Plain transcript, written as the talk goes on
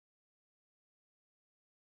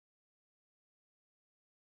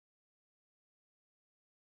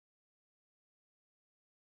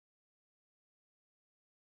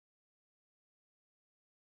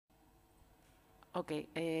Okay,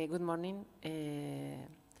 good morning.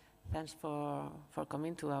 Thanks for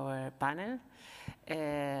coming to our panel. We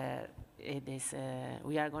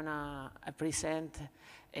are going to present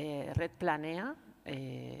Red Planea,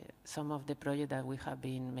 some of the projects that we have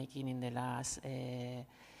been making in the last 2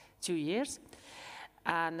 years.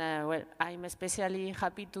 And well, I'm especially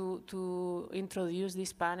happy to introduce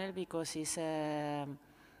this panel because it's,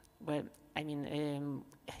 well, I mean,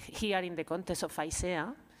 here in the context of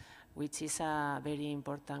ISEA, which is a very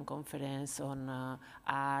important conference on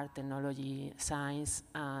art, technology, science,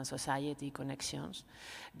 and society connections,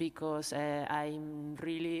 because I've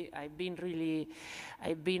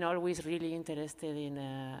been always really interested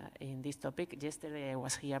in this topic. Yesterday I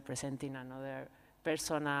was here presenting another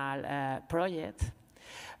personal project.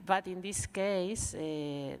 But in this case,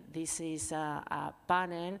 this is a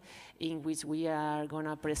panel in which we are going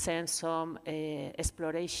to present some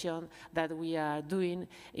exploration that we are doing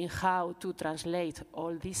in how to translate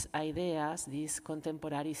all these ideas, this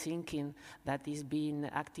contemporary thinking that is being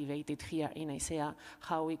activated here in ISEA,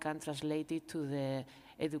 how we can translate it to the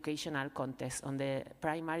educational context on the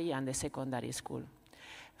primary and the secondary school.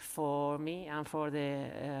 For me and for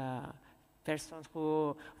the persons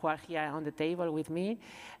who are here on the table with me,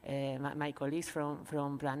 my colleagues from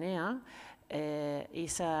Planea,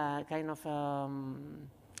 is a kind of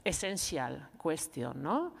essential question,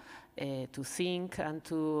 no? To think and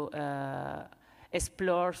to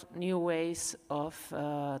explore new ways of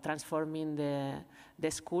transforming the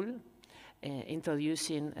school,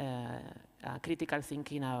 introducing critical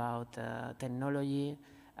thinking about technology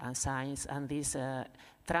and science and this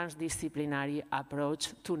transdisciplinary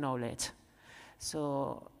approach to knowledge.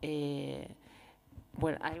 So,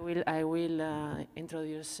 well, I will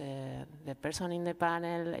introduce the person in the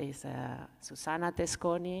panel. Is Susanna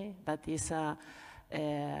Tesconi, that is a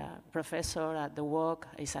professor at the WOC,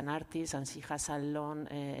 is an artist, and she has a long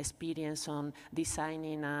experience on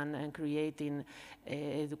designing and creating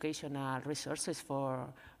educational resources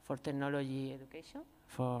for technology education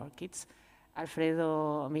for kids.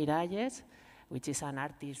 Alfredo Miralles, which is an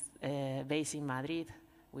artist based in Madrid,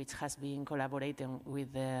 which has been collaborating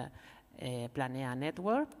with the Planea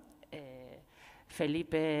network.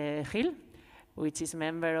 Felipe Gil, which is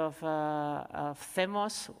member of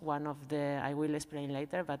CEMOS, one of the, I will explain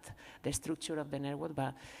later, but the structure of the network,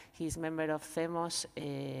 but he's member of CEMOS,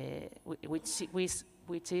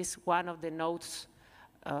 which is one of the nodes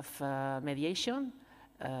of mediation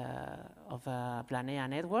of Planea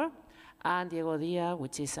network. And Diego Díaz,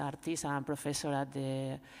 which is artist and professor at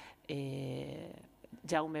the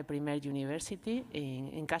Jaume I University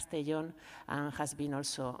in Castellón, and has been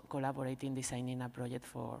also collaborating, designing a project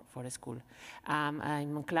for a school.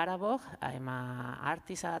 I'm Clara. I'm an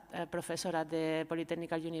artist, a professor at the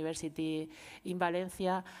Polytechnical University in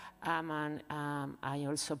Valencia. I'm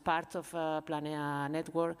also part of Planea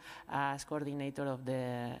network as coordinator of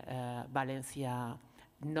the Valencia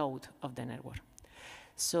node of the network.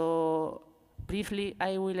 So briefly,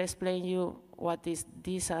 I will explain you what is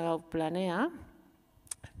this about Planea.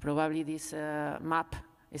 Probably this map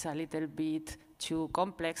is a little bit too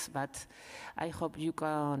complex, but I hope you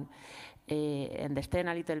can understand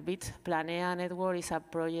a little bit. Planea Network is a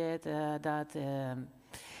project that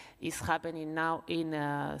is happening now in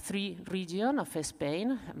 3 regions of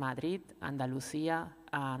Spain: Madrid, Andalucía,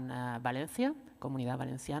 and Valencia, Comunidad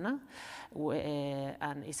Valenciana.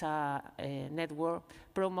 And it's a network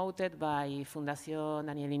promoted by Fundación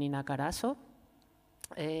Daniel Inina Carasso,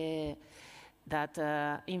 that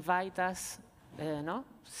invite us,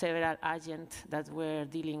 several agents that were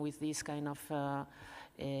dealing with this kind of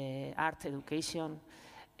art education,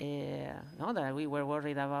 that we were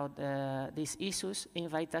worried about these issues,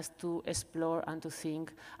 invite us to explore and to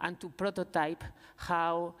think and to prototype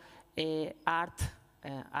how art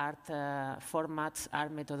formats,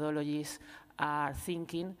 art methodologies, art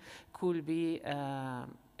thinking could be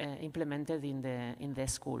implemented in the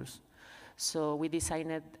schools. So we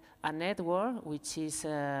designed a network which is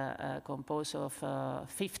composed of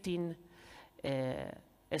 15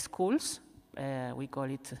 schools. We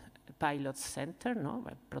call it pilot center,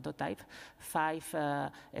 prototype.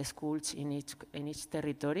 5 schools in each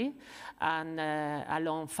territory, and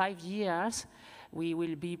along 5 years, we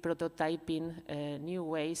will be prototyping new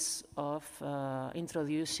ways of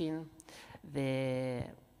introducing the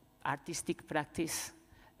artistic practice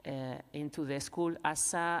into the school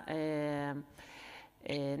as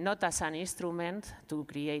not as an instrument to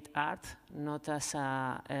create art, not as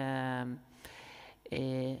a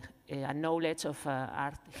knowledge of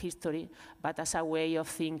art history, but as a way of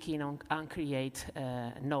thinking and create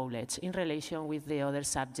knowledge in relation with the other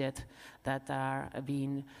subjects that are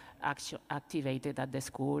being activated at the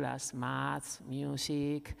school as math,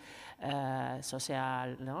 music,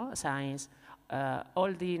 social, science,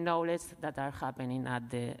 all the knowledge that are happening at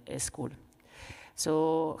the school.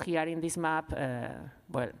 So here in this map,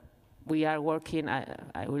 well, we are working,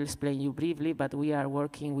 I will explain you briefly, but we are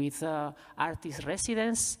working with artist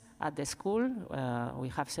residents at the school. We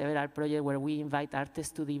have several projects where we invite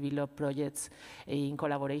artists to develop projects in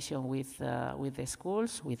collaboration with the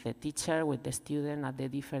schools, with the teacher, with the student at the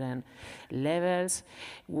different levels.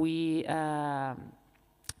 We have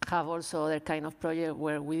also other kind of project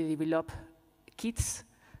where we develop kits,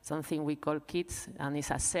 something we call kits, and it's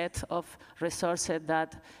a set of resources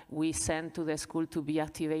that we send to the school to be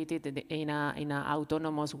activated in an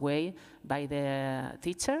autonomous way by the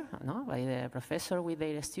teacher, by the professor with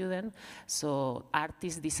their student. So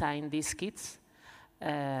artists design these kits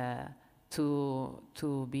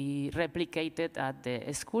to be replicated at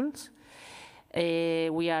the schools.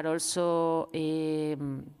 We are also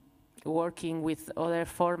working with other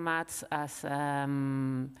formats as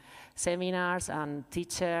seminars and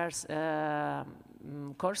teachers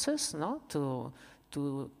courses,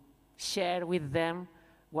 to share with them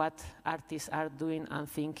what artists are doing and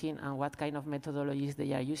thinking and what kind of methodologies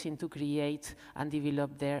they are using to create and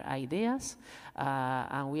develop their ideas.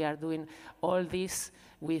 And we are doing all this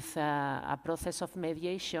with a process of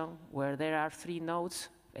mediation where there are 3 nodes,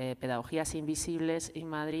 Pedagogías Invisibles in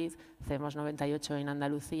Madrid, CEMOS 98 en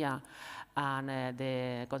Andalucía, and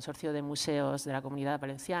the Consorcio de Museos de la Comunidad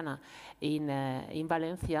Valenciana in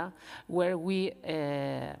Valencia, where we,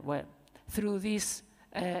 through these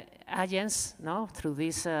agents, through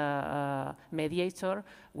this mediator,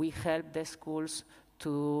 we help the schools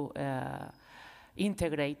to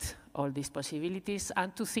integrate all these possibilities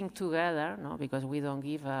and to think together, because we don't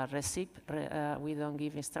give a recipe, we don't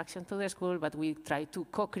give instruction to the school, but we try to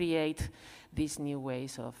co-create these new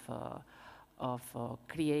ways of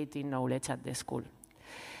creating knowledge at the school.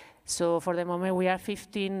 So for the moment, we are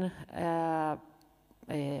 15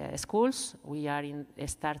 schools. We are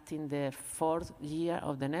starting the 4th year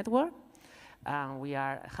of the network. And we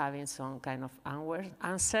are having some kind of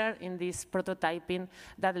answer in this prototyping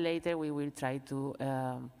that later we will try to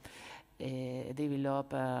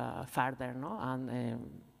develop further, and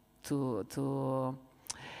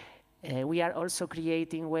we are also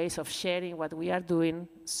creating ways of sharing what we are doing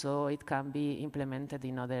so it can be implemented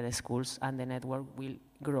in other schools and the network will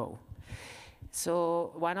grow.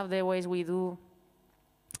 So one of the ways we do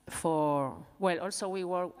also we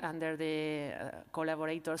work under the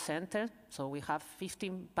Collaborator Center, so we have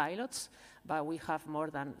 15 pilots, but we have more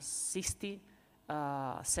than 60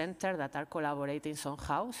 centers that are collaborating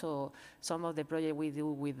somehow. So some of the projects we do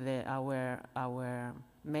with our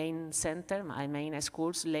main center, my main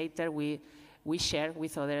schools, later we share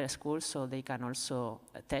with other schools so they can also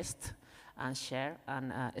test and share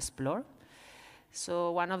and explore.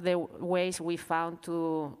 So one of the ways we found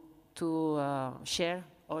to share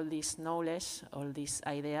all this knowledge, all these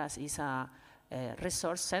ideas is a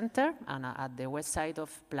resource center, and at the website of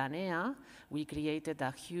Planea, we created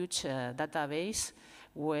a huge database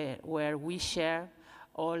where we share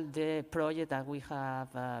all the projects that we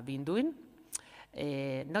have been doing,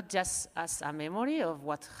 not just as a memory of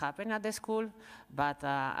what happened at the school, but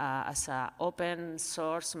as an open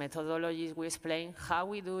source methodology. We explain how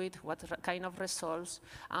we do it, what kind of results,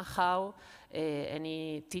 and how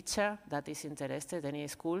any teacher that is interested, any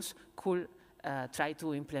schools, could try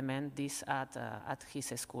to implement this at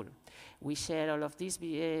his school. We share all of this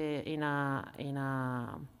in a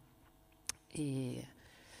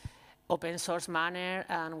open source manner,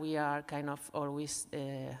 and we are kind of always,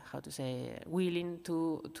 willing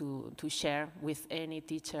to share with any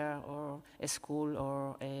teacher or a school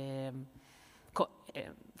or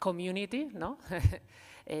community,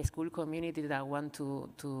 a school community that want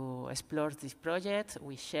to explore this project.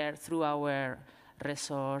 We share through our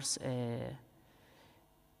resource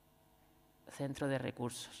Centro de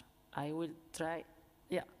Recursos. I will try,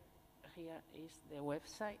 here is the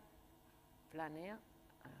website, Planea.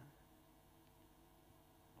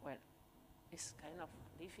 Well, it's kind of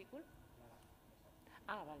difficult.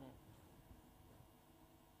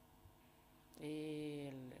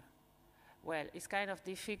 Vale. Well, it's kind of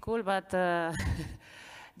difficult, but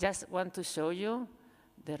just want to show you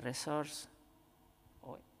the resource.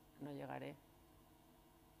 No llegaré.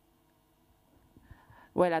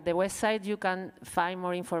 Well, at the website you can find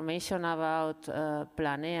more information about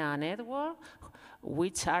Planea Network,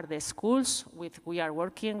 which are the schools we are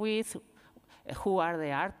working with, who are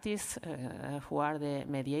the artists, who are the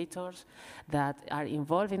mediators that are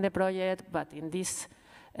involved in the project. But in this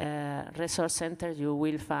resource center, you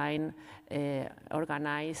will find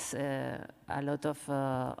organize a lot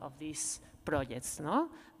of these projects, no?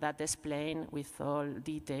 That explain with all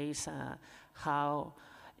details how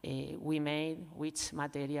we made, which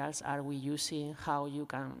materials are we using, how you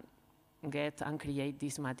can get and create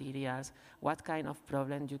these materials, what kind of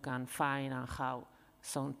problem you can find and how,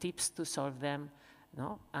 some tips to solve them,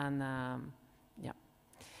 no? And yeah.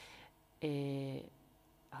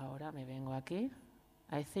 Ahora me vengo aquí.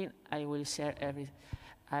 I think I will share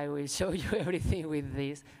I will show you everything with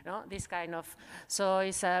this. No, this kind of, so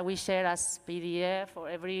it's we share as PDF, or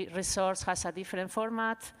every resource has a different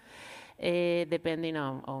format, depending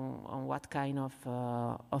on what kind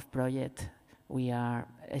of project we are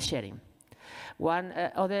sharing. One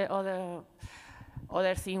other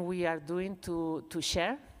thing we are doing to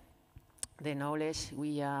share the knowledge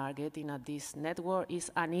we are getting at this network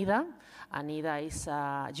is ANIDA. ANIDA is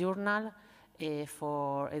a journal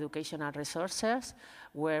for educational resources,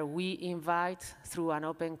 where we invite, through an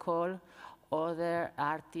open call, other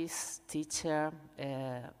artists, teachers,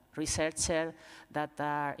 researchers that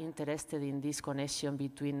are interested in this connection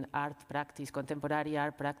between art practice, contemporary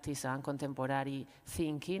art practice and contemporary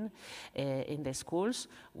thinking in the schools.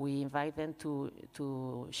 We invite them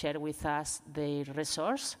to share with us their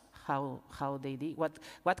resource, how they did,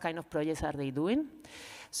 what kind of projects are they doing.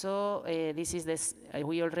 So this is this,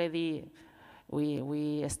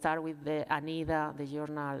 we start with the ANIDA, the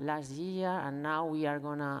journal, last year, and now we are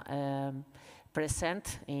gonna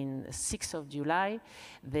present in 6th of July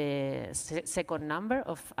the second number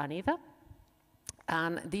of ANIDA.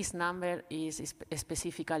 And this number is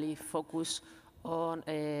specifically focused on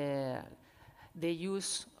the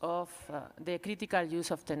use of, the critical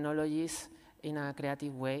use of technologies in a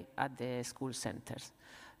creative way at the school centers.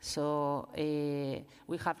 So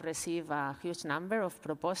we have received a huge number of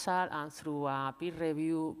proposals, and through a peer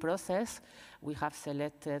review process, we have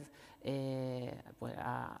selected a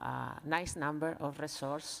nice number of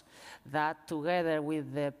resources that, together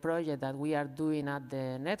with the project that we are doing at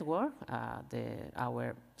the network,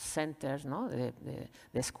 our centers, no,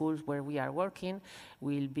 the schools where we are working,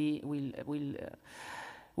 will be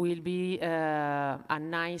a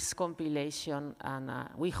nice compilation, and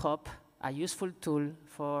we hope a useful tool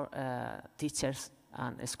for teachers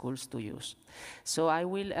and schools to use. So I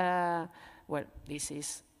will, well, this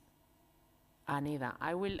is ANIDA.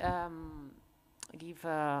 I will give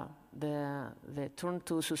the turn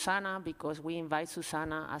to Susanna, because we invite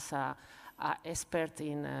Susanna as an expert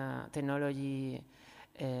in technology,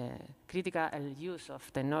 critical use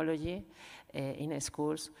of technology in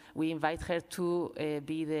schools. We invite her to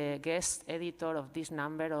be the guest editor of this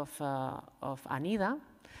number of ANIDA,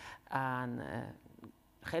 and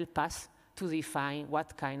help us to define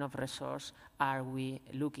what kind of resource are we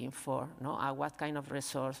looking for, no? What kind of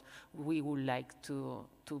resource we would like to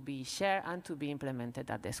be shared and to be implemented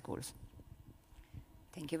at the schools.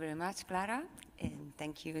 Thank you very much, Clara, and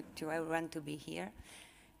thank you to everyone to be here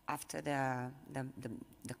after the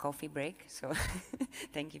coffee break. So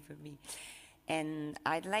thank you for me. And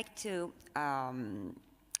I'd like to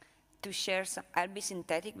share some. I'll be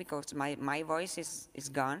synthetic because my voice is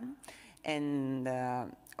gone, and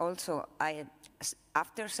also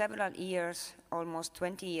after several years, almost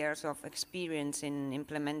 20 years of experience in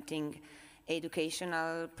implementing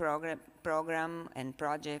educational program and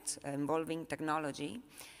projects involving technology,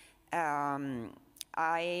 I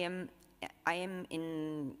am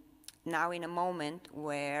now in a moment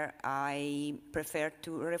where I prefer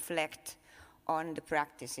to reflect on the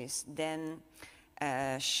practices than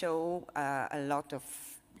show a lot of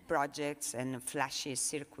projects and flashy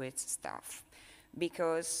circuits stuff,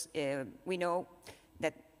 because we know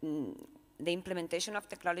that the implementation of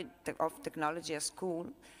technology at school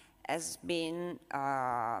has been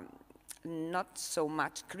not so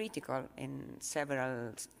much critical in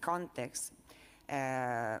several contexts.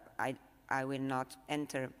 I will not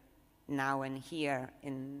enter now and here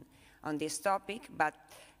on this topic, but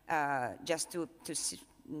just to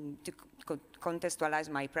contextualize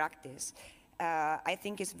my practice, I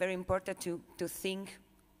think it's very important to think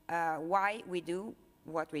why we do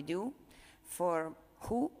what we do, for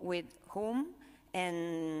who, with whom,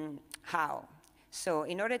 and how. So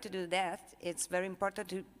in order to do that, it's very important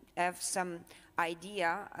to have some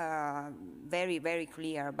idea, very, very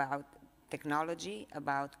clear about technology,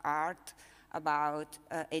 about art, about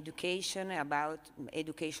education, about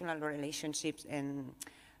educational relationships, and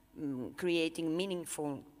creating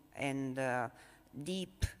meaningful and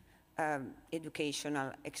deep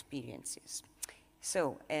educational experiences.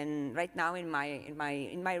 So, and right now in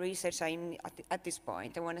my research, I'm at this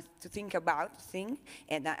point. I want to think,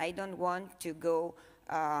 and I don't want to go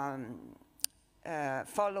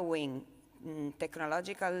following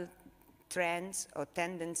technological trends or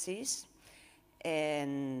tendencies,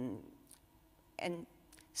 and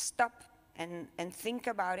stop and think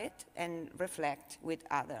about it and reflect with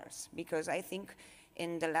others. Because I think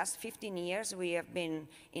in the last 15 years we have been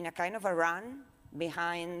in a kind of a run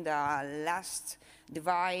behind the last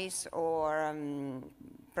device or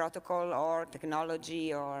protocol or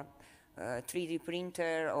technology or 3D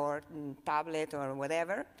printer or tablet or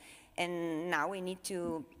whatever. And now we need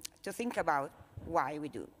to think about why we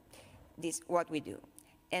do this, what we do.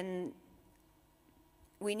 And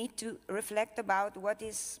we need to reflect about what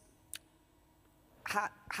is,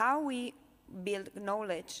 how we build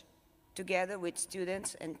knowledge together with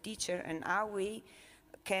students and teachers, and how we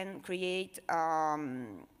can create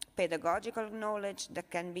pedagogical knowledge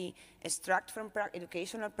that can be extracted from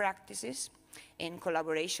educational practices in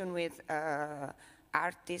collaboration with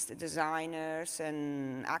artists, designers,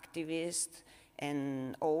 and activists,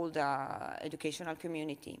 and all the educational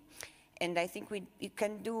community. And I think we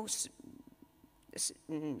can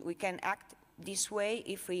act this way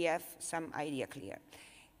if we have some idea clear.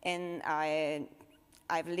 And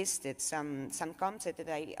I've listed some concepts that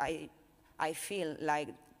I feel like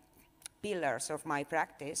pillars of my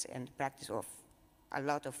practice and practice of a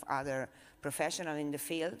lot of other professionals in the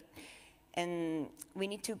field. And we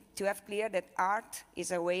need to have clear that art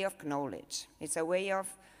is a way of knowledge. It's a way of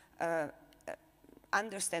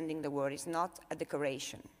understanding the world. It's not a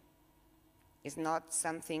decoration. It's not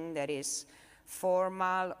something that is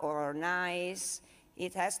formal or nice.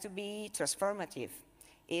 It has to be transformative.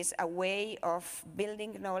 It's a way of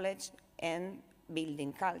building knowledge and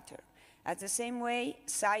building culture. At the same way,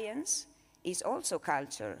 science is also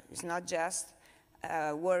culture. It's not just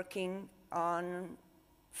working on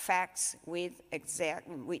facts with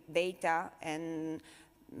data and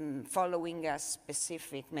following a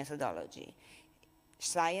specific methodology.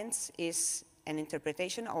 Science is an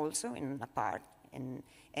interpretation also in a part, and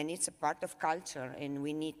it's a part of culture, and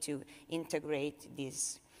we need to integrate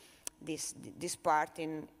this part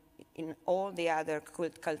in all the other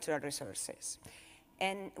cultural resources.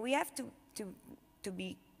 And we have to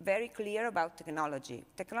be very clear about technology.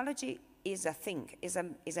 Technology is a thing, is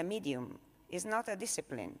a medium, is not a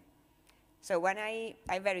discipline. So when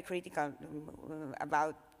I'm very critical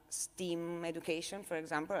about STEAM education, for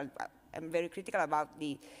example, I'm very critical about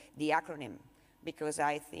the acronym, because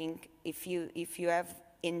I think if you have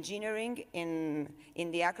engineering in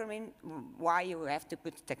the acronym, why you have to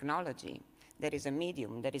put technology? There is a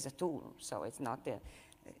medium, there is a tool, so it's not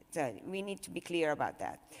we need to be clear about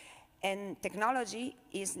that. And technology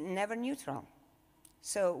is never neutral.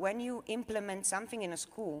 So when you implement something in a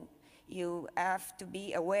school, you have to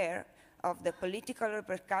be aware of the political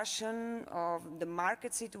repercussion of the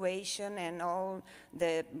market situation and all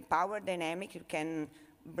the power dynamic you can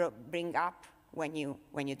bring up when you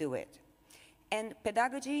do it. And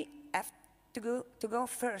pedagogy has to go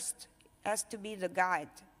first, has to be the guide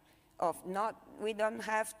of we don't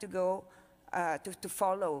have to go to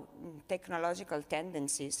follow technological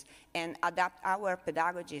tendencies and adapt our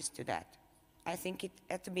pedagogies to that. I think it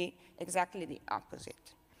had to be exactly the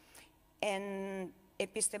opposite. And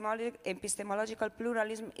epistemological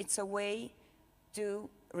pluralism, it's a way to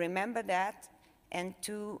remember that and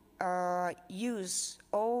to use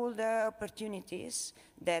all the opportunities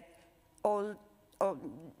that all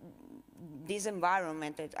these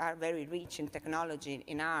environments that are very rich in technology,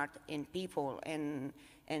 in art, in people, and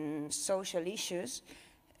social issues,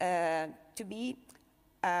 to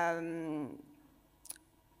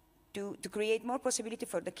create more possibility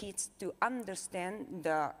for the kids to understand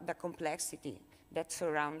the complexity that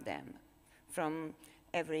surround them from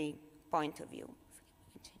every point of view.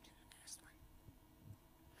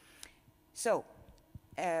 So,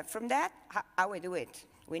 from that, how we do it?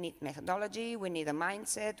 We need methodology, we need a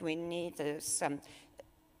mindset, we need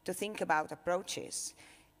to think about approaches.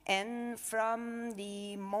 And from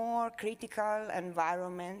the more critical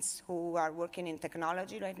environments who are working in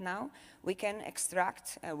technology right now, we can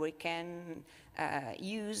extract, we can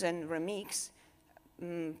use and remix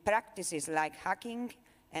practices like hacking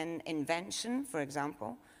and invention, for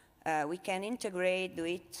example. We can integrate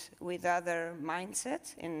it with other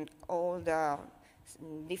mindsets in all the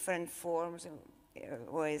different forms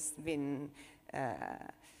where it's been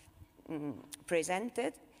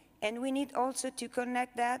presented. And we need also to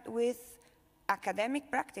connect that with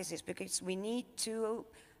academic practices, because we need to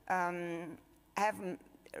have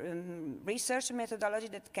research methodology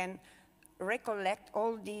that can recollect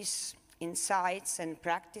all these insights and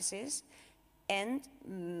practices and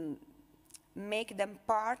make them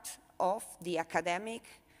part of the academic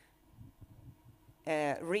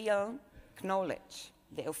real knowledge,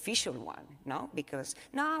 the official one, no? Because,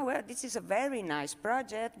 no, well, this is a very nice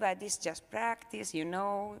project, but it's just practice, you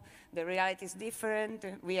know, the reality is different,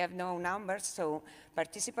 we have no numbers, so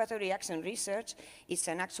participatory action research is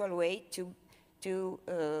an actual way to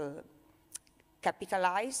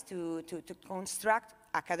capitalize, to construct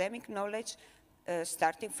academic knowledge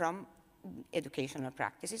starting from educational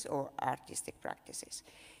practices or artistic practices.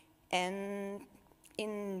 And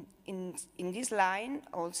in this line,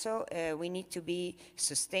 also, we need to be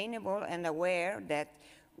sustainable and aware that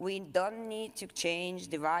we don't need to change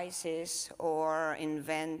devices or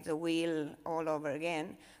invent the wheel all over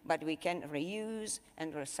again, but we can reuse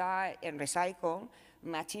and recycle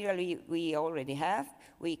material we already have.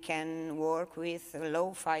 We can work with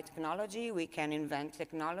low-fi technology, we can invent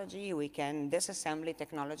technology, we can disassembly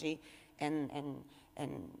technology and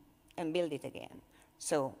build it again.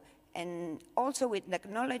 So, and also with the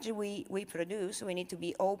technology we produce, we need to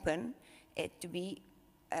be open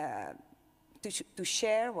to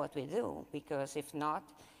share what we do, because if not,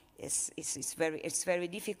 it's very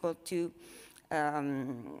difficult to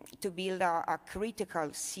build a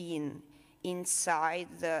critical scene inside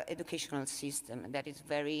the educational system that is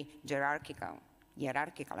very hierarchical,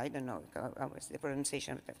 I don't know how was the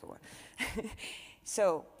pronunciation of that word.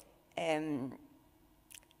 So, and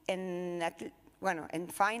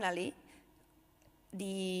finally,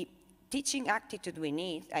 the teaching attitude we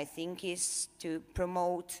need, I think, is to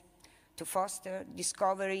promote, to foster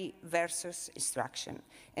discovery versus instruction.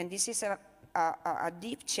 And this is a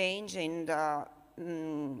deep change in the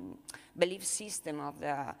belief system of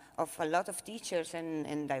a lot of teachers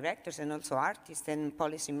and directors and also artists and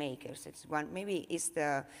policymakers. It's one, maybe it's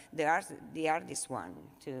the hardest one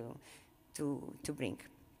to bring,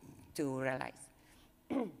 to realize.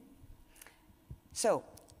 So,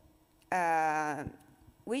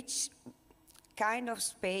 which kind of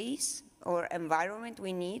space or environment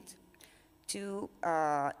we need to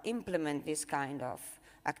implement this kind of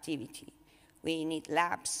activity? We need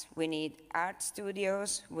labs, we need art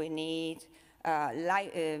studios, we need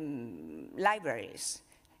libraries,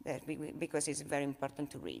 because it's very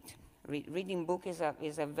important to read. Reading book is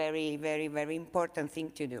a very, very, very important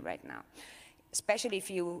thing to do right now, especially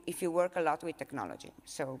if you work a lot with technology.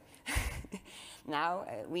 So now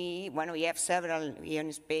we have several here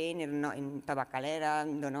in Spain, in Tabacalera,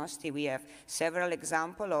 in Donosti, we have several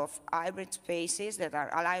examples of hybrid spaces that are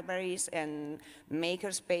libraries and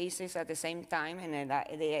maker spaces at the same time, and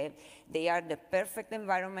they are the perfect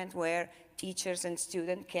environment where teachers and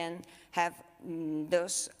students can have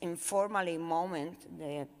those informally moments,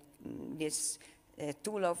 this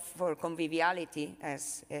tool for conviviality,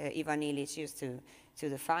 as Ivan Illich used to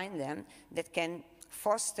define them, that can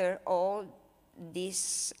foster all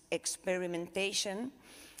this experimentation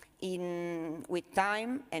with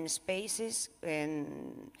time and spaces,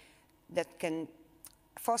 and that can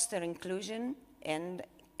foster inclusion and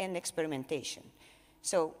experimentation.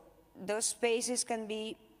 So those spaces can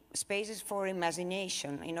be spaces for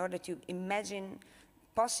imagination, in order to imagine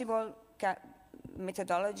possible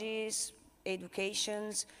methodologies,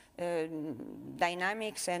 educations,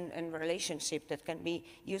 dynamics and relationships that can be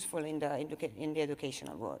useful in the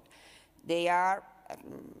educational world. They are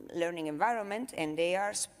learning environment, and they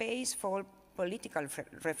are space for political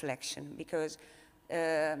reflection, because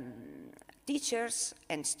teachers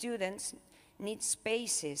and students need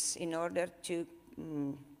spaces in order to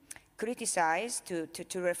criticize, to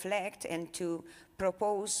reflect, and to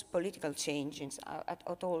propose political changes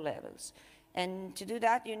at all levels. And to do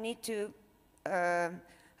that, you need to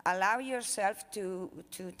allow yourself to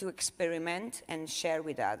experiment and share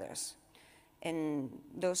with others. And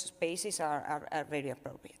those spaces are very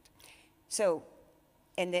appropriate. So,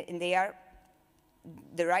 and they are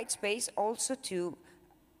the right space also to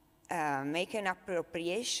make an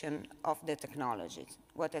appropriation of the technology.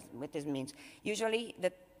 What this means. Usually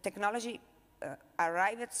the technology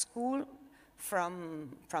arrives at school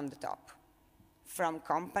from the top, from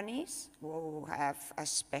companies who have a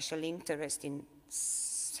special interest in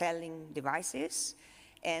selling devices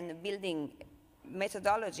and building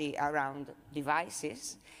methodology around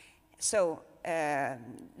devices. So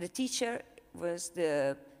the teacher was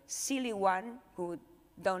the silly one who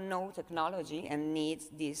don't know technology and needs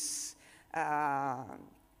this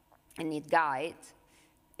need guide.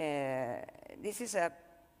 This is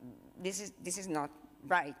not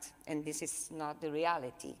right, and this is not the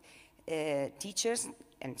reality. Teachers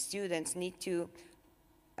and students need to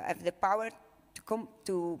have the power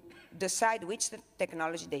to decide which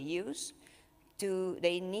technology they use.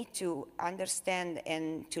 They need to understand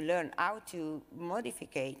and to learn how to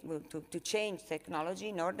modify, to change technology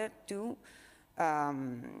in order to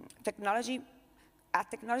technology, a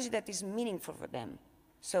technology that is meaningful for them.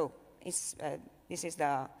 So this is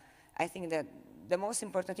I think that the most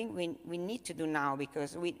important thing we need to do now,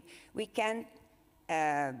 because we can't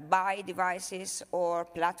buy devices or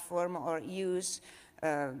platform or use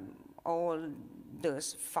all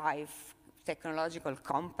those 5 technological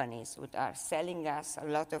companies that are selling us a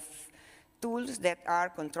lot of tools that are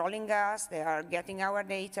controlling us, they are getting our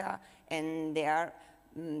data, and they are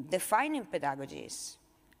defining pedagogies.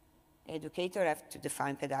 Educators have to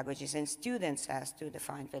define pedagogies, and students have to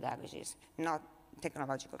define pedagogies, not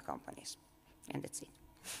technological companies. And that's it.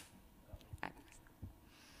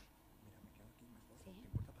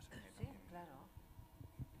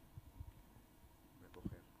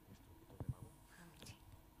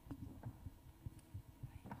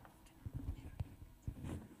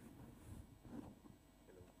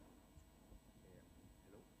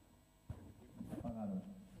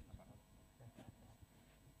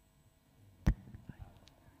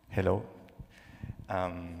 Hello.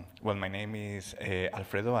 Well, my name is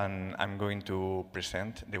Alfredo, and I'm going to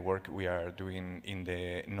present the work we are doing in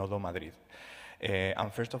the Nodo Madrid.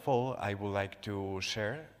 And first of all, I would like to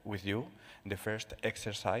share with you the first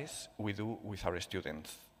exercise we do with our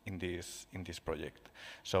students in this project.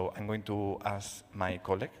 So I'm going to ask my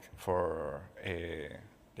colleague for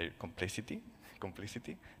their complicity.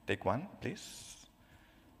 Take one, please.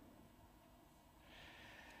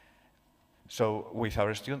 So with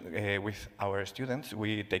our students,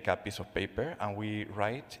 we take a piece of paper and we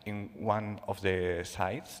write in one of the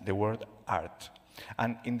sides the word art,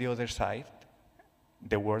 and in the other side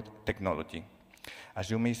the word technology.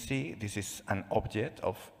 As you may see, this is an object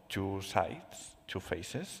of 2 sides, 2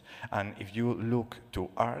 faces, and if you look to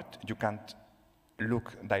art, you can't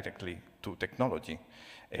look directly to technology.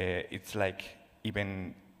 It's like,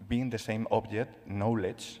 even being the same object,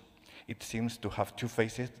 knowledge, it seems to have 2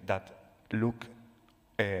 faces that look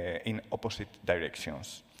in opposite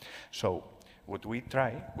directions. So what we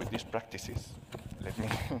try with these practices, let me,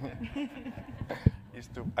 is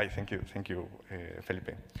to, thank you,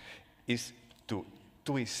 Felipe, is to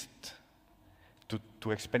twist,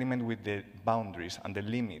 to experiment with the boundaries and the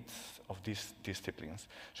limits of these disciplines.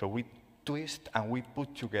 So we twist and we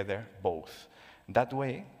put together both. That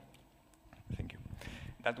way, thank you.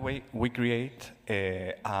 That way, we create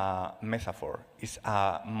a metaphor. It's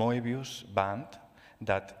a Moebius band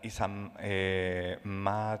that is a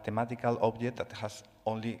mathematical object that has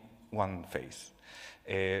only one face.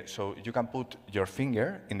 So you can put your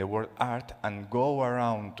finger in the word art and go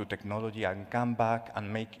around to technology and come back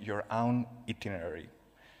and make your own itinerary.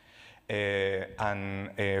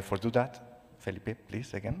 For do that, Felipe,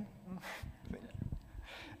 please, again.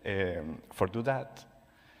 For do that,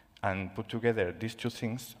 and put together these 2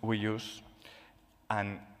 things, we use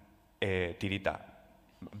an tirita,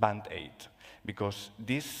 band-aid, because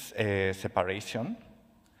this separation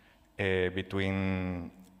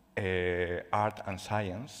between art and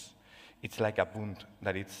science, it's like a wound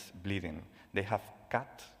that it's bleeding. They have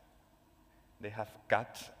cut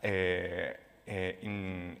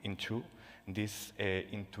in 2 this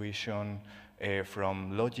intuition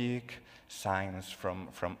from logic, science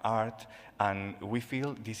from art, and we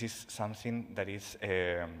feel this is something that is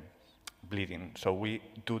bleeding. So we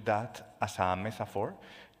do that as a metaphor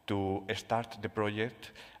to start the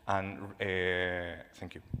project and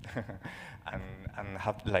thank you, and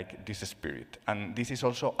have like this spirit. And this is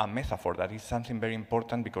also a metaphor that is something very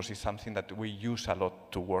important, because it's something that we use a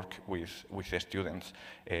lot to work with the students,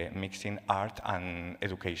 mixing art and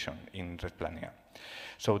education in Red Plania.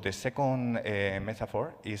 So the second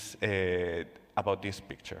metaphor is about this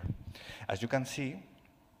picture. As you can see,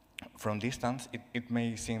 from distance, it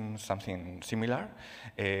may seem something similar,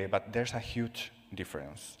 but there's a huge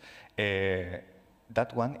difference.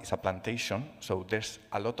 That one is a plantation, so there's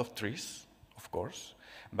a lot of trees, of course,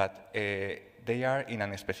 but they are in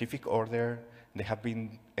a specific order. They have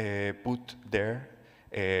been put there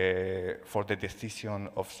for the decision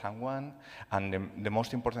of someone, and the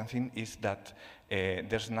most important thing is that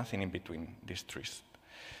there's nothing in between these trees.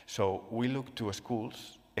 So we look to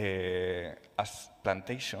schools as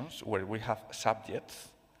plantations where we have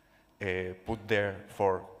subjects put there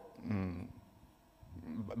for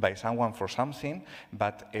by someone for something,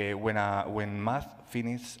 but when math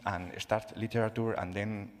finishes and starts literature and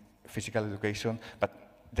then physical education, but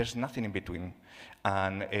there's nothing in between.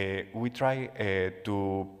 And we try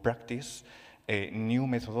to practice new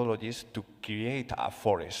methodologies to create a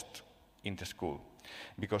forest in the school,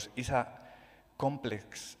 because it's a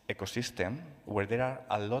complex ecosystem where there are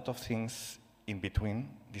a lot of things in between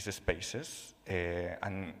these spaces,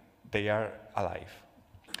 and they are alive.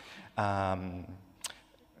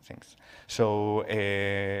 Thanks. So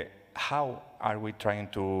how are we trying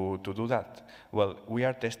to do that? Well, we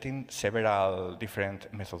are testing several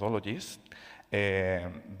different methodologies,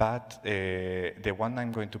 but the one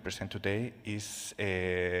I'm going to present today is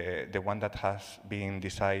the one that has been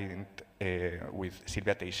designed with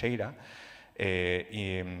Silvia Teixeira.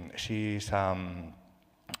 She is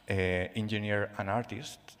engineer and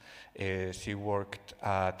artist. She worked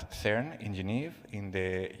at CERN in Geneva, in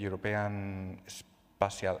the European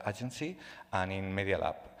Spatial Agency, and in Media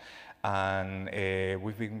Lab. And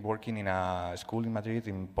we've been working in a school in Madrid,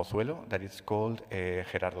 in Pozuelo, that is called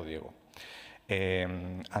Gerardo Diego.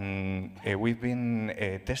 And we've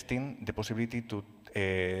been testing the possibility to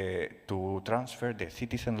transfer the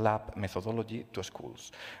Citizen Lab methodology to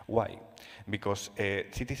schools. Why? Because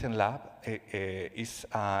Citizen Lab is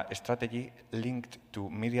a strategy linked to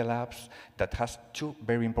media labs that has two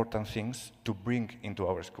very important things to bring into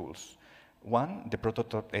our schools. One, the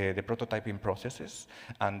prototyping processes,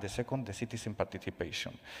 and the second, the citizen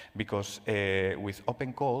participation. Because with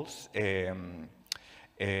open calls, you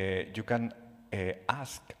can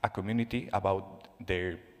ask a community about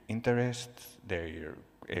their interests, their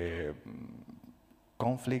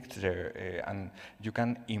conflicts, and you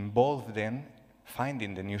can involve them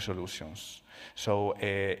finding the new solutions. So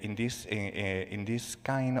in this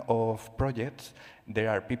kind of projects, there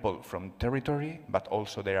are people from territory, but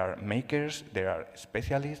also there are makers, there are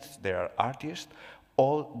specialists, there are artists,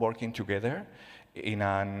 all working together in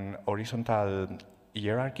an horizontal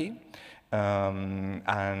hierarchy. And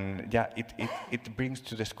yeah, it brings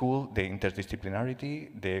to the school the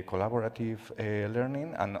interdisciplinarity, the collaborative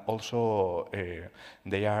learning, and also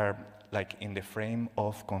they are like in the frame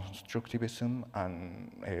of constructivism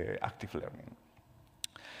and active learning.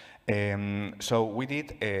 So we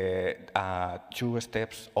did a 2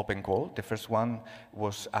 steps open call. The first one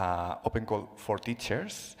was open call for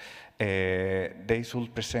teachers. They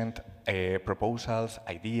should present proposals,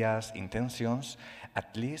 ideas, intentions,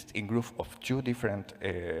 at least in group of 2 different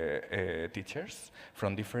teachers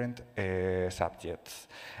from different subjects.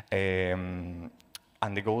 And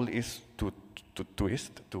the goal is to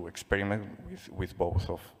experiment with both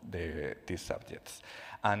of these subjects.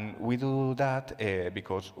 And we do that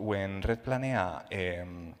because when Red Planea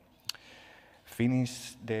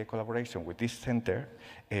finished the collaboration with this center,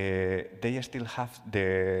 they still have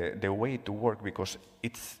the way to work, because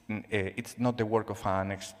it's not the work of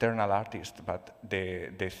an external artist, but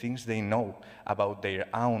the things they know about their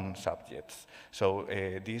own subjects. So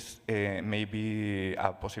this may be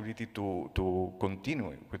a possibility to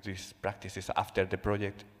continue with these practices after the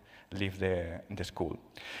project leave the school.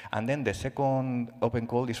 And then the second open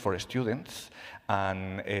call is for students,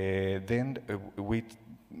 and then we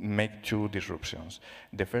make 2 disruptions.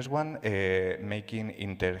 The first one, making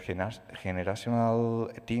intergenerational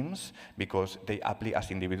teams, because they apply as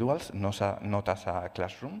individuals, not as a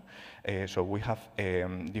classroom. So we have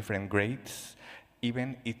different grades.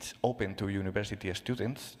 Even it's open to university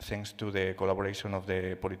students, thanks to the collaboration of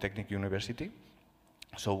the Polytechnic University.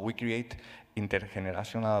 So we create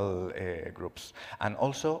intergenerational groups. And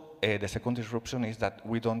also, the second disruption is that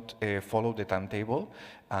we don't follow the timetable,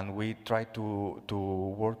 and we try to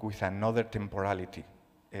work with another temporality,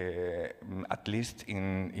 at least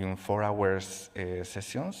in 4 hours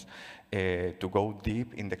sessions, to go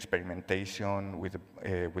deep in the experimentation with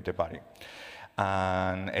the body.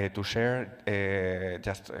 And to share,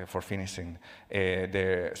 just for finishing,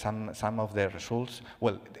 some of the results,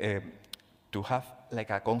 well, to have like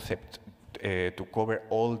a concept to cover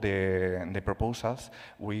all the proposals,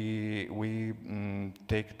 we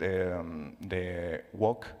take the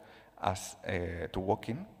walk as to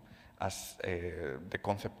walking as the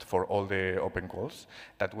concept for all the open calls.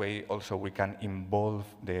 That way also we can involve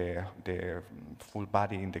the full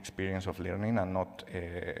body in the experience of learning, and not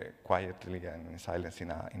quietly and in silence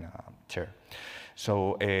in a chair.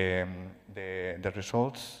 So the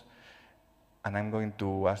results. And I'm going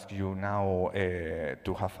to ask you now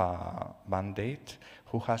to have a band-aid.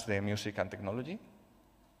 Who has the music and technology?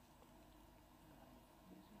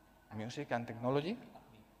 Music and technology?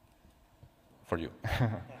 For you.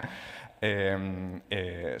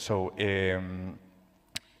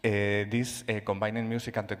 This combining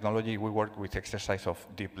music and technology, we work with exercise of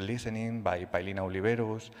deep listening by Paulina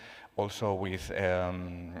Oliveros, also with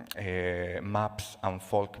maps and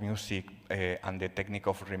folk music and the technique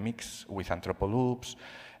of remix with anthropoloops.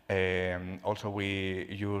 Also, we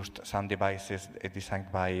used some devices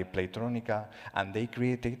designed by Playtronica, and they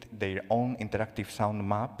created their own interactive sound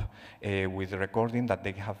map with the recording that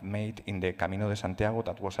they have made in the Camino de Santiago.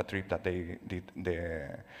 That was a trip that they did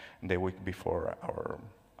the week before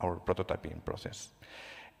our prototyping process.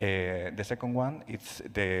 The second one is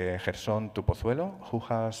the Gerson to Pozuelo, who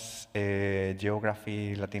has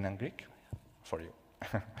geography, Latin and Greek, for you.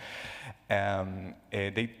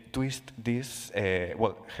 They twist this,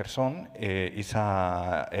 well, Gerson is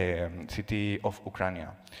a city of Ukraine.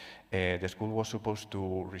 The school was supposed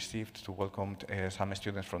to welcome some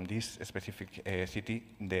students from this specific city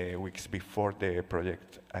the weeks before the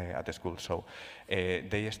project at the school. So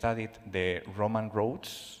they studied the Roman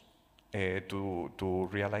roads to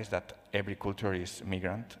realize that every culture is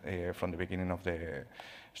migrant from the beginning of the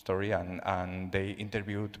story, and they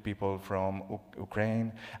interviewed people from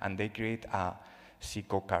Ukraine, and they create a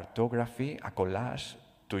psychocartography, a collage,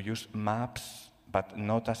 to use maps, but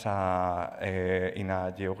not as in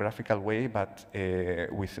a geographical way, but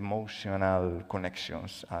with emotional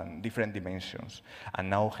connections and different dimensions. And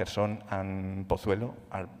now Gerson and Pozuelo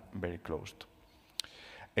are very close.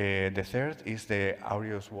 The third is the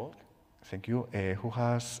Aureus Walk. Thank you. Who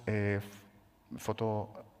has a photo?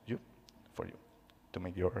 You? For you, to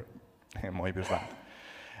make your Moebius band.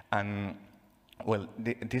 And well,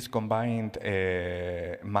 this combined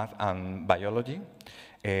math and biology,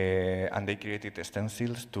 and they created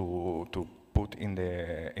stencils to put in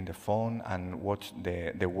the phone and watch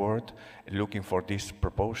the word, looking for this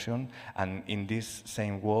proportion. And in this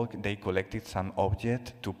same walk, they collected some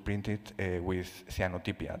object to print it with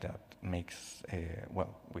cyanotypia that makes, well,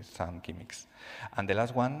 with some chemics. And the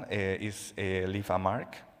last one is Leave a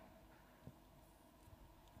Mark.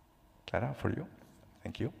 Clara, for you.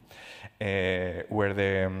 Thank you.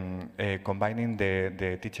 Where combining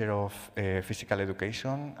the teacher of physical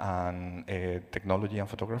education and technology and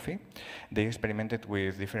photography, they experimented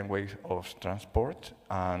with different ways of transport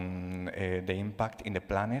and the impact in the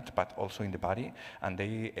planet, but also in the body. And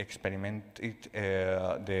they experimented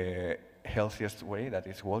the healthiest way, that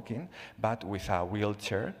is walking, but with a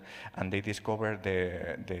wheelchair, and they discovered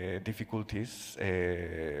the difficulties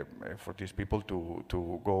for these people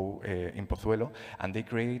to go in Pozuelo, and they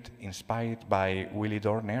create, inspired by Willy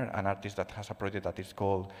Dorner, an artist that has a project that is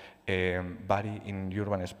called Body in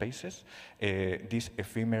Urban Spaces, these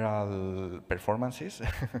ephemeral performances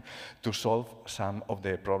to solve some of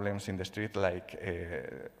the problems in the street, like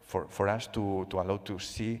for us to allow to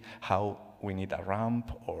see how we need a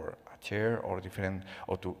ramp or chair or different,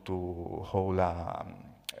 or to hold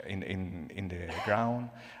in the ground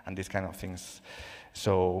and these kind of things.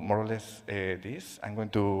 So more or less this. I'm going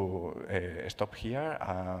to stop here.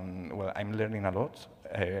 Well, I'm learning a lot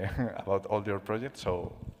about all your projects.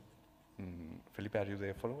 So Felipe, are you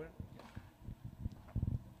the follower?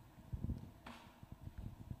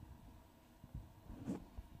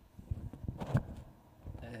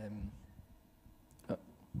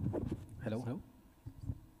 Hello.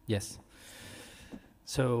 Yes.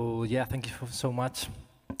 So yeah, thank you so much.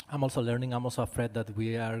 I'm also learning. I'm also afraid that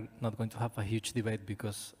we are not going to have a huge debate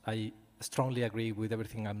because I strongly agree with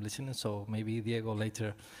everything I'm listening. So maybe Diego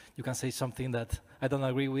later you can say something that I don't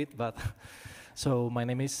agree with. But so my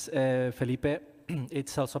name is Felipe.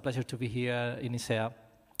 It's also a pleasure to be here in ISEA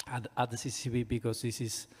at the CCB because this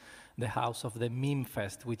is the house of the Meme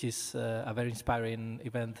Fest, which is a very inspiring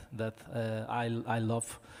event that I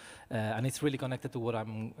love. And it's really connected to what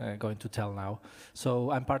I'm going to tell now. So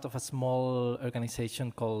I'm part of a small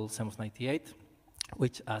organization called SEMUS 98,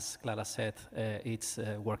 which, as Clara said, it's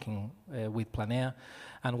working with Planea.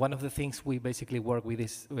 And one of the things we basically work with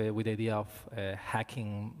is with the idea of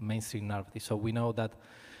hacking mainstream narrative. So we know that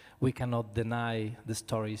we cannot deny the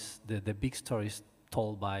stories, the big stories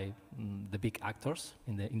told by the big actors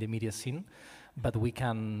in the media scene, but we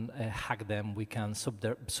can hack them, we can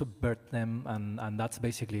subvert them, and that's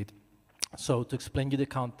basically it. So to explain you the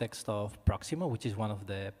context of Proximo, which is one of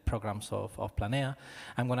the programs of Planea,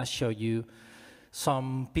 I'm going to show you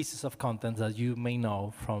some pieces of content that you may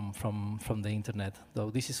know from the internet.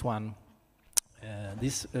 So this is one.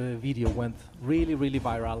 This video went really, really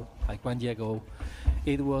viral, like 1 year ago.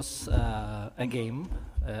 It was a game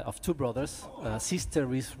of two brothers.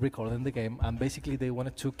 Sister is recording the game, and basically they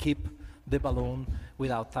wanted to keep the balloon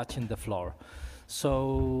without touching the floor.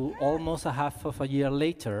 So almost a half of a year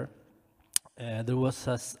later, there was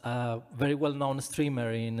a very well-known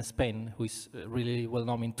streamer in Spain who is really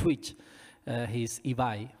well-known in Twitch. He's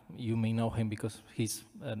Ibai. You may know him because he's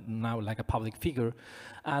now like a public figure.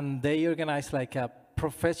 And they organized like a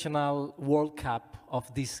professional World Cup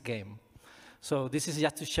of this game. So this is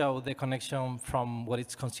just to show the connection from what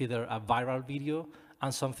is considered a viral video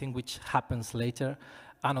and something which happens later.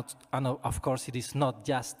 And of course, it is not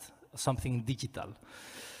just something digital.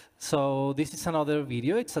 So this is another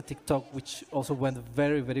video. It's a TikTok which also went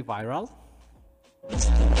very, very viral.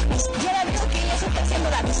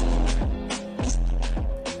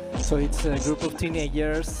 So it's a group of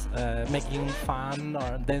teenagers making fun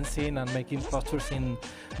or dancing and making posters in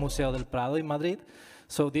Museo del Prado in Madrid.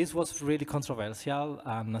 So this was really controversial,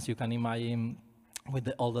 and as you can imagine,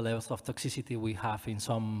 with all the levels of toxicity we have in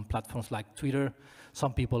some platforms like Twitter,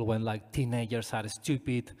 some people went like, teenagers are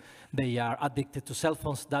stupid, they are addicted to cell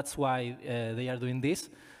phones, that's why they are doing this.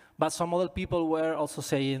 But some other people were also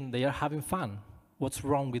saying they are having fun. What's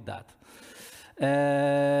wrong with that?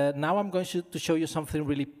 Now I'm going to show you something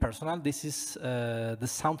really personal. This is the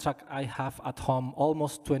soundtrack I have at home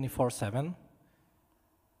almost 24/7.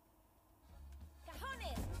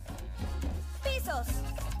 Cajones, pisos,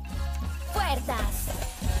 puertas,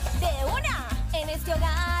 de una en este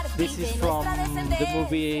hogar. This is from the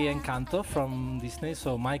movie Encanto from Disney.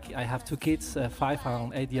 So I have two kids, 5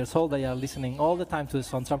 and 8 years old. They are listening all the time to the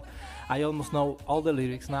soundtrack. I almost know all the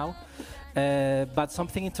lyrics now. But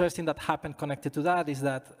something interesting that happened connected to that is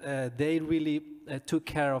that they really took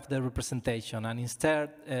care of the representation. And instead,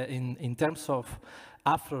 in terms of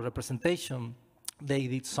Afro representation, they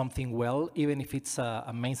did something well, even if it's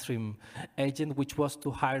a mainstream agent, which was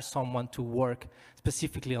to hire someone to work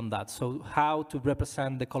specifically on that. So how to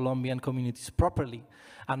represent the Colombian communities properly,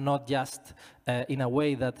 and not just in a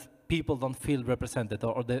way that people don't feel represented,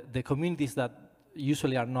 or the communities that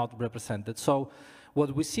usually are not represented. So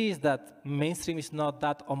what we see is that mainstream is not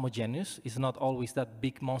that homogeneous. It's not always that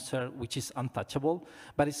big monster which is untouchable,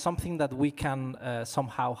 but it's something that we can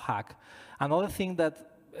somehow hack. Another thing that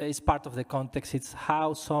is part of the context is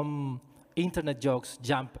how some internet jokes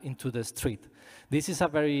jump into the street. This is a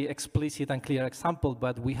very explicit and clear example,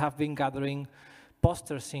 but we have been gathering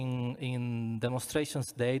posters in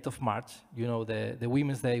demonstrations the 8th of March, you know, the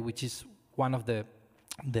Women's Day, which is one of the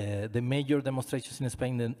major demonstrations in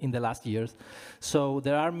Spain in the last years. So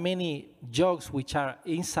there are many jokes which are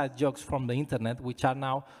inside jokes from the internet, which are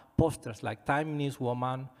now posters like Time News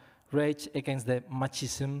Woman, Rage Against the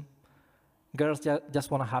Machism, Girls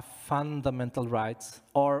just want to have fundamental rights,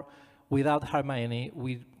 or without Hermione,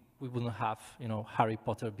 we wouldn't have, you know, Harry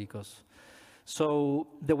Potter, because. So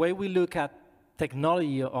the way we look at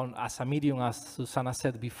technology as a medium, as Susanna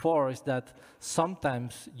said before, is that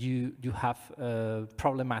sometimes you have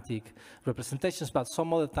problematic representations, but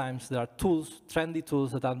some other times there are tools, trendy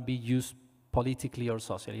tools that can be used politically or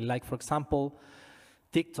socially. Like, for example,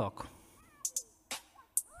 TikTok.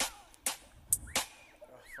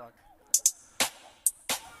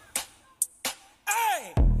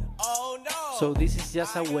 So this is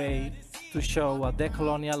just a way to show a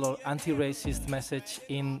decolonial or anti-racist message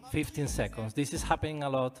in 15 seconds. This is happening a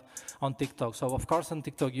lot on TikTok. So of course on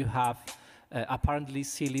TikTok you have apparently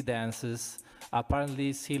silly dances,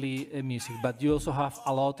 apparently silly music, but you also have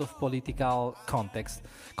a lot of political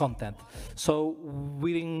content. So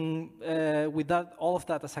with that, all of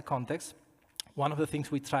that as a context, one of the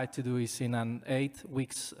things we try to do is in an 8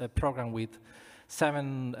 weeks program with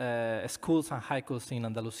 7 schools and high schools in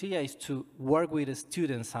Andalusia is to work with the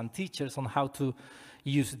students and teachers on how to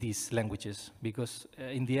use these languages. Because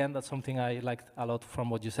in the end, that's something I liked a lot from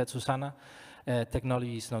what you said, Susanna.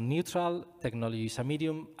 Technology is not neutral, technology is a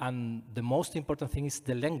medium, and the most important thing is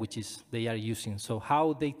the languages they are using. So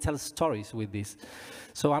how they tell stories with this.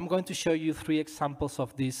 So I'm going to show you 3 examples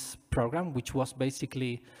of this program, which was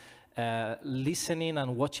basically listening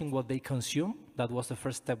and watching what they consume. That was the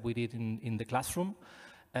first step we did in the classroom.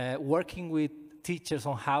 Working with teachers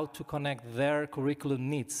on how to connect their curriculum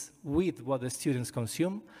needs with what the students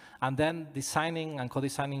consume, and then designing and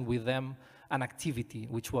co-designing with them an activity,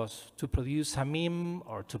 which was to produce a meme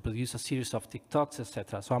or to produce a series of TikToks,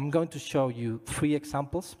 etc. So I'm going to show you 3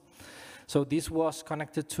 examples. So this was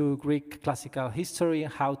connected to Greek classical history,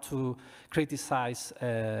 how to criticize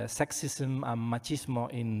sexism and machismo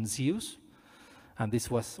in Zeus. And this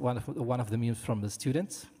was one of the memes from the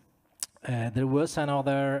students. There was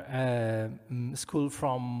another school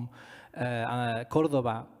from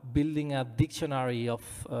Cordoba building a dictionary of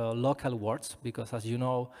local words, because as you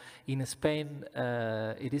know, in Spain,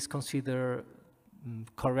 it is considered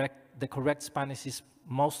the correct Spanish is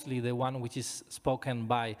mostly the one which is spoken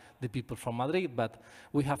by the people from Madrid, but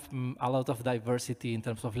we have a lot of diversity in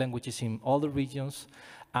terms of languages in all the regions,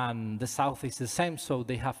 and the south is the same, so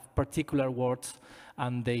they have particular words,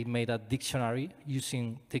 and they made a dictionary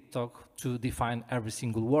using TikTok to define every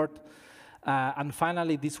single word. And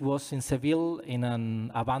finally, this was in Seville, in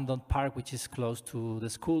an abandoned park which is close to the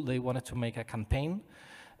school. They wanted to make a campaign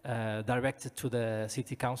directed to the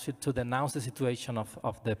city council to denounce the situation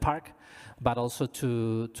of the park, but also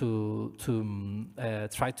to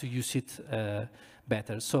try to use it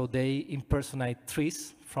better. So they impersonate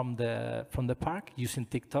trees from the park using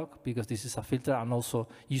TikTok, because this is a filter, and also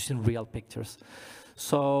using real pictures.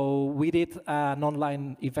 So we did an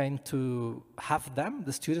online event to have them,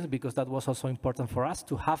 the students, because that was also important for us,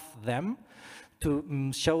 to have them,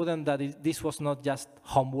 to show them that this was not just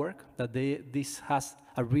homework, that this has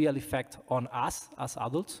a real effect on us as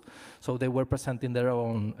adults. So they were presenting their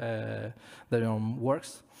own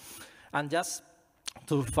works. And just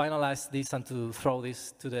to finalize this and to throw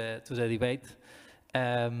this to the debate,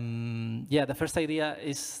 yeah, the first idea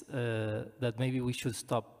is that maybe we should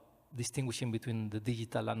stop distinguishing between the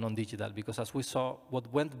digital and non-digital, because as we saw, what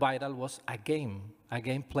went viral was a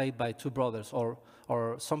game played by two brothers, or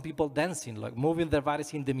some people dancing, like moving their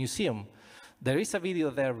bodies in the museum. There is a video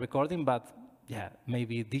there recording, but yeah,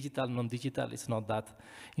 maybe digital, non-digital is not that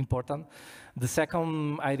important. The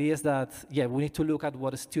second idea is that, yeah, we need to look at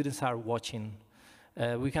what students are watching.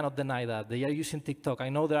 We cannot deny that. They are using TikTok. I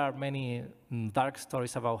know there are many dark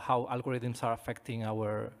stories about how algorithms are affecting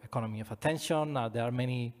our economy of attention. There are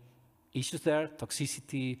many issues there: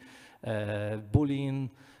 toxicity, bullying,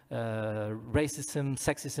 racism,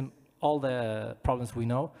 sexism, all the problems we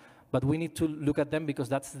know. But we need to look at them because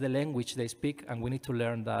that's the language they speak, and we need to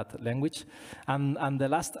learn that language. And the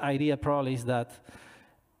last idea probably is that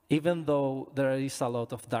even though there is a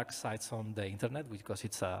lot of dark sides on the internet, because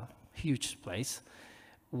it's a huge place,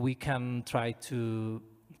 we can try to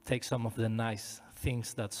take some of the nice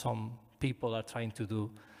things that some people are trying to do,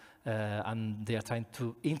 and they are trying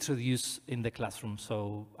to introduce in the classroom.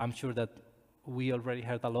 So I'm sure that we already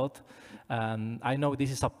heard a lot. And I know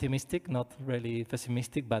this is optimistic, not really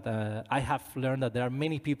pessimistic, but I have learned that there are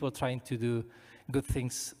many people trying to do good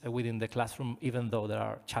things within the classroom, even though there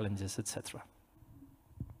are challenges, etc.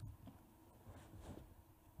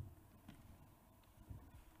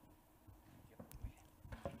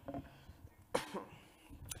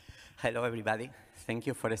 Hello, everybody. Thank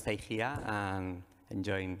you for staying here and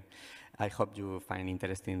enjoying. I hope you find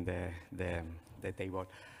interesting the table.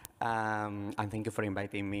 And thank you for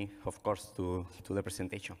inviting me, of course, to the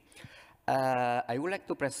presentation. I would like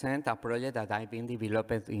to present a project that I've been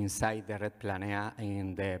developing inside the Red Planea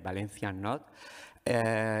in the Valencian node.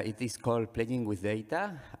 It is called Playing with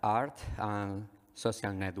Data, Art, and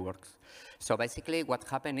Social Networks. So basically what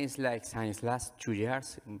happened is, like, since last 2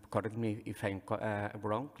 years, correct me if I'm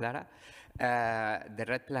wrong, Clara, the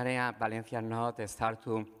Red Planea Valencian node start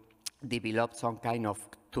to develop some kind of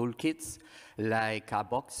toolkits, like a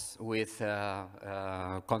box with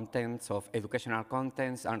contents of educational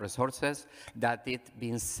contents and resources that it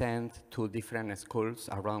being sent to different schools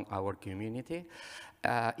around our community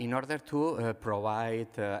in order to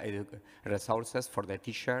provide resources for the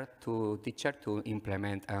teacher to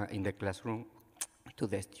implement in the classroom to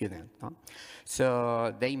the student. No?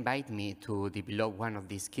 So they invite me to develop one of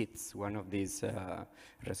these kits, one of these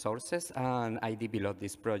resources, and I developed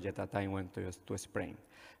this project that I want to explain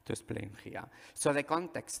here. So the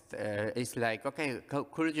context is like, okay,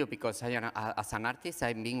 could you, because as an artist,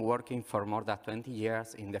 I've been working for more than 20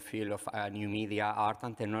 years in the field of new media, art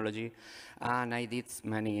and technology, and I did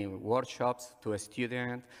many workshops to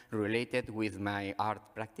students related with my art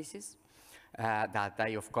practices that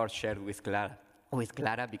I, of course, shared with Clara,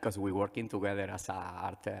 because we're working together as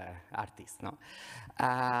artists. No?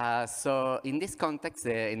 So in this context,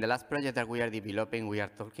 in the last project that we are developing, we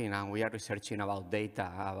are talking and we are researching about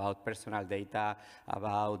data, about personal data,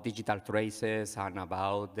 about digital traces, and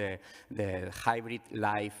about the hybrid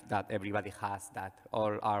life that everybody has, that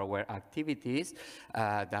all our activities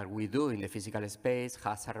that we do in the physical space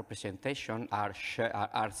has a representation, are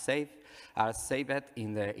saved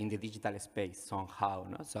in the digital space somehow.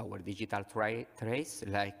 No? So our digital trace,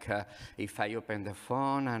 like if I open the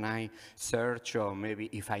phone and I search, or maybe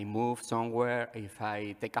if I move somewhere, if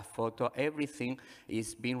I take a photo, everything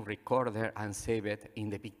is being recorded and saved in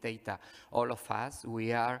the big data. All of us,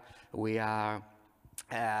 we are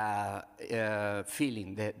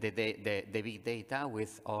feeling the big data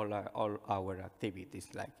with all our activities,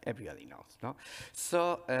 like everybody knows. No?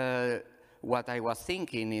 So what I was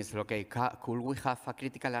thinking is, okay, could we have a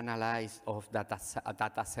critical analysis of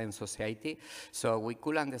data science society? So we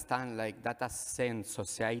could understand, like, data science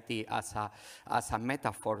society as a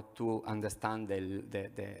metaphor to understand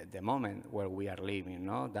the moment where we are living,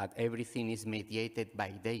 no? That everything is mediated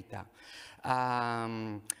by data.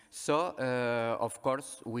 Of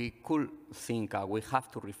course, we could think, we have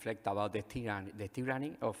to reflect about the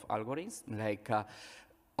tyranny of algorithms. Like,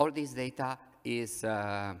 all this data is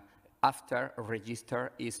after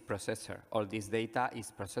register is processed. All this data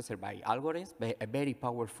is processed by algorithms, a very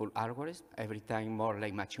powerful algorithm, every time more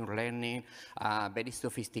like machine learning, very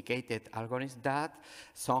sophisticated algorithms that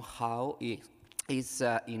somehow is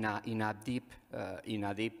in a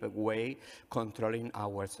deep way controlling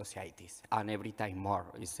our societies, and every time more.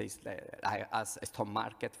 It's as a stock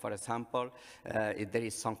market, for example, if there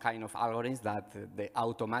is some kind of algorithms that they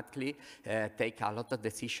automatically take a lot of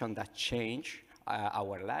decisions that change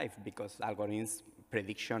our life, because algorithms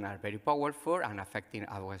prediction are very powerful and affecting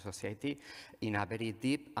our society in a very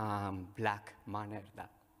deep black manner that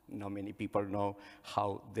not many people know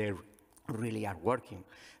how they really are working,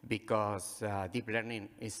 because deep learning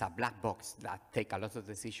is a black box that take a lot of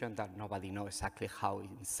decisions that nobody knows exactly how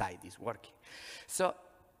inside is working. So,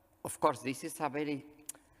 of course, this is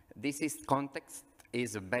context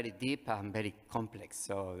is very deep and very complex.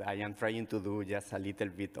 So I am trying to do just a little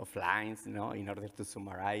bit of lines, in order to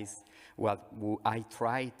summarize what I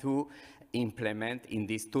try to implement in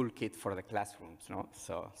this toolkit for the classrooms,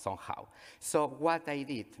 so somehow. So what I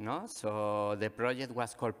did, so the project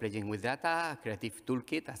was called Playing with Data, a creative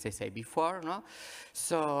toolkit, as I said before,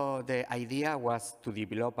 So the idea was to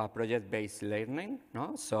develop a project-based learning,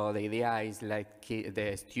 So the idea is like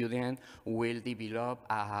the student will develop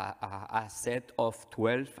a set of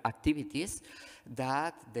 12 activities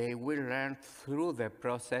that they will learn through the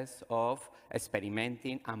process of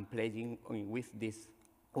experimenting and playing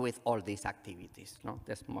with all these activities.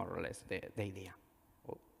 That's more or less the idea.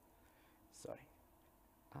 Oh, sorry.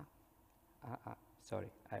 Sorry,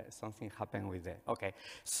 something happened with the, okay.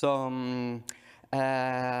 So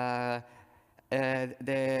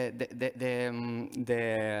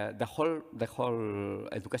the whole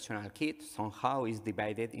educational kit somehow is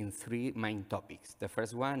divided in 3 main topics. The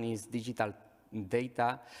first one is digital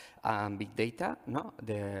data and big data,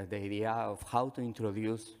 the idea of how to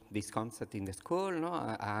introduce this concept in the school,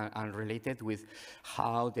 and related with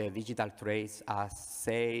how the digital traits are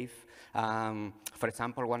safe. For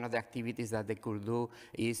example, one of the activities that they could do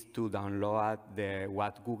is to download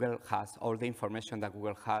what Google has, all the information that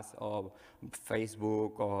Google has, or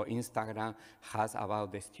Facebook or Instagram has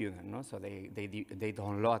about the student. So they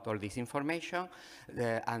download all this information,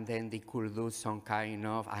 and then they could do some kind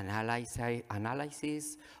of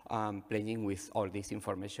analysis, playing with all this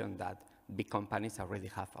information that big companies already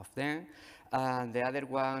have of them. The other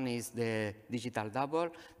one is the digital double,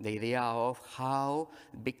 the idea of how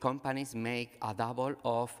big companies make a double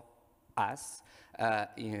of us,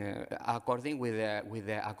 according with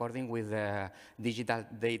the digital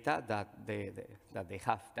data that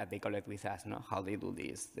they collect with us, how they do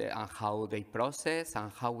this, and how they process,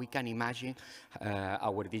 and how we can imagine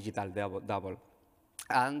our digital double.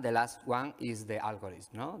 And the last one is the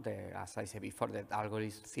algorithm, as I said before, the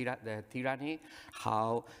algorithm, the tyranny,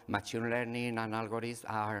 how machine learning and algorithms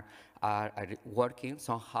are working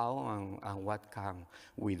somehow, and what can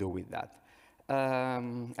we do with that.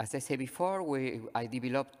 As I said before, I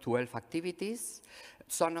developed 12 activities.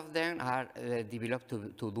 Some of them are developed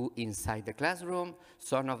to do inside the classroom,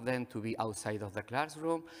 some of them to be outside of the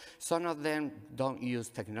classroom. Some of them don't use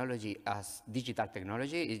technology as digital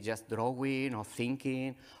technology, it's just drawing or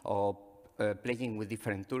thinking or playing with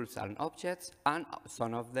different tools and objects, and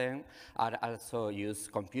some of them are also use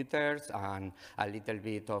computers and a little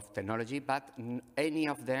bit of technology, but any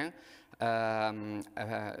of them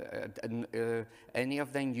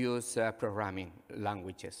use programming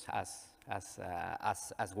languages as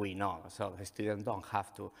we know. So the students don't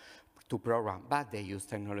have to program, but they use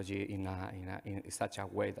technology in such a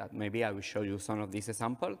way that maybe I will show you some of these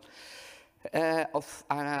examples. And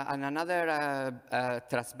another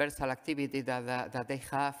transversal activity that they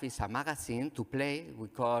have is a magazine to play. We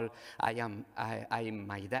call I am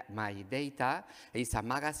my data. It's a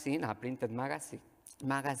magazine, a printed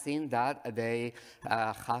magazine that they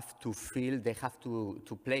have to fill, they have to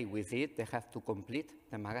play with it, they have to complete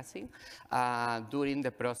the magazine during the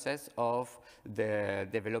process of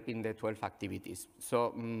developing the 12 activities.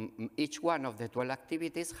 So each one of the 12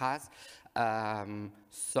 activities has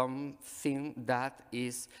something that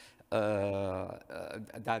is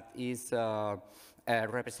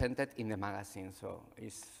represented in the magazine. So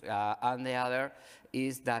and the other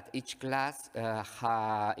is that each class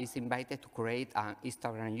is invited to create an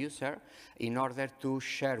Instagram user in order to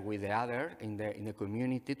share with the other in the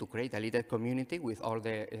community, to create a little community with all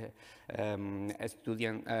the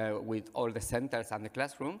students, with all the centers and the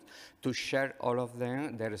classrooms, to share all of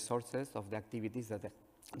them the resources of the activities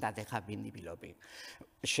that they have been developing.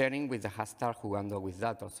 Sharing with the hashtag jugando with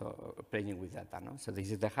data, so playing with data. No? So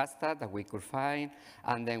this is the hashtag that we could find,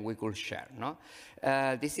 and then we could share. No?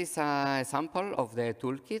 This is a sample of the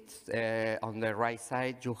toolkit. On the right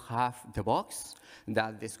side, you have the box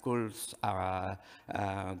that the schools are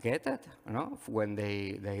get it, when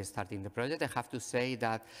they start in the project. I have to say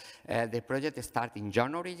that the project started in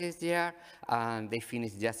January this year, and they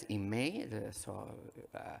finished just in May, so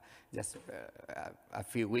just a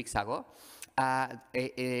few weeks ago.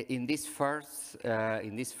 In this first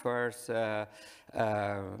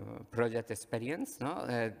project experience,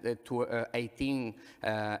 18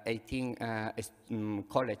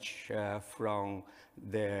 college from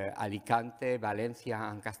the Alicante, Valencia,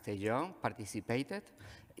 and Castellón participated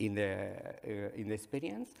in the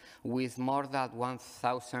experience with more than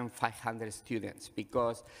 1,500 students,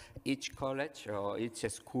 because each college or each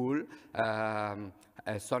school,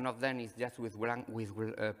 some of them is just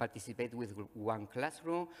participate with one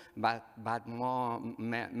classroom, but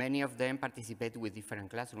many of them participate with different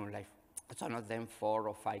classrooms, like some of them 4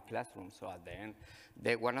 or 5 classrooms. So at the end,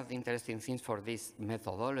 one of the interesting things for this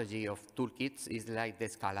methodology of toolkits is like the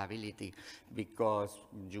scalability, because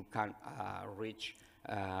you can reach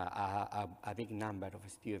a big number of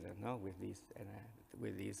students,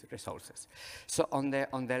 with these resources. So on the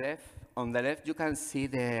left, you can see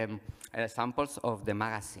the samples of the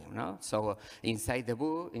magazine. So inside the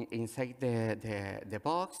book, inside the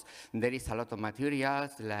box, there is a lot of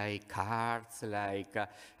materials like cards, like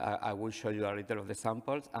I will show you a little of the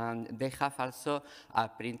samples, and they have also a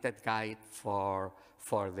printed guide for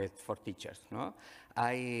teachers.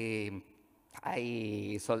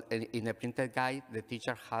 So in the printed guide, the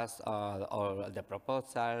teacher has all the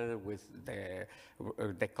proposal with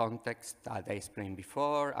the context that I explained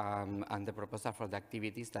before, and the proposal for the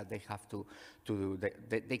activities that they have to do.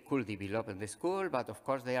 They could develop in the school, but of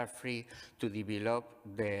course they are free to develop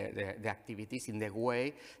the activities in the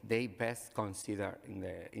way they best consider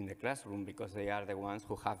in the classroom, because they are the ones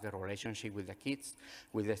who have the relationship with the kids,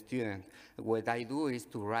 with the students. What I do is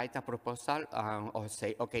to write a proposal or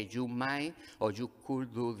say, okay, you might or you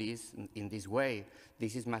could do this in this way.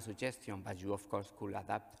 This is my suggestion, but you of course could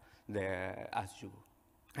adapt as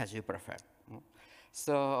you prefer.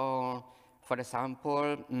 So, for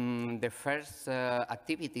example, the first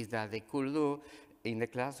activities that they could do in the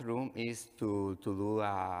classroom is to do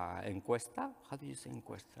a encuesta. How do you say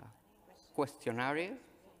encuesta? Questionnaire?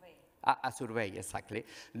 A survey, exactly.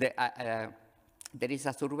 There is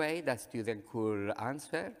a survey that students could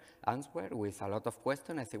answer with a lot of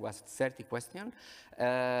questions. I think it was 30 questions.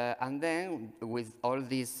 And then with all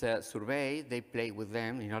these surveys, they play with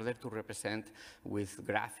them in order to represent with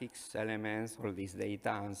graphics, elements, all this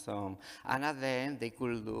data and so on. And then they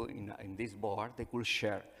could do, in this board, they could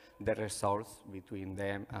share the results between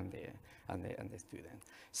them and the student.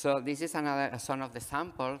 So this is some of the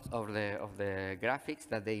samples of the graphics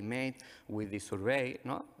that they made with the survey.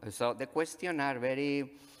 So the questions are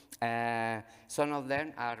very, some of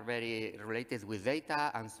them are very related with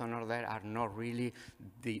data, and some of them are not really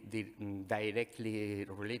directly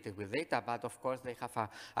related with data, but of course they have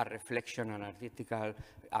a reflection and a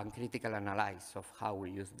critical analysis of how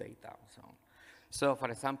we use data and so on. So, for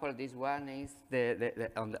example, this one is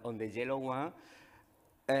on the yellow one.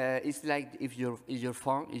 It's like if your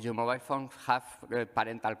mobile phone have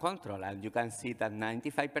parental control, and you can see that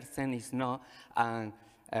 95% is no, and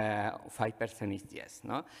 5% is yes.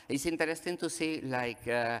 It's interesting to see, like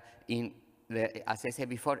as I said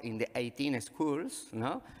before, in the 18 schools,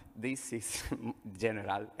 this is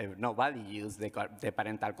general. Nobody uses the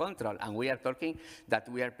parental control. And we are talking that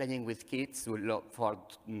we are playing with kids for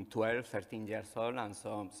 12, 13 years old and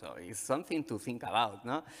so on. So it's something to think about,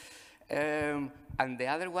 and the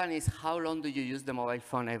other one is how long do you use the mobile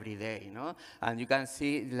phone every day, And you can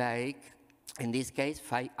see, like, in this case,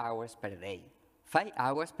 5 hours per day. 5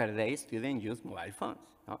 hours per day students use mobile phones.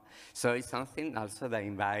 So it's something also that I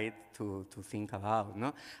invite to think about.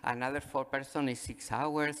 Another 4 person is 6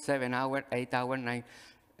 hours, 7 hours, 8 hours, 9.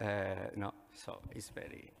 So it's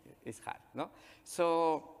hard.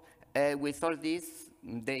 So with all this,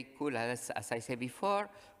 they could, as I said before,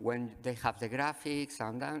 when they have the graphics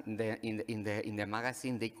and then in the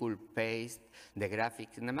magazine, they could paste the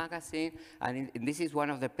graphics in the magazine. And this is one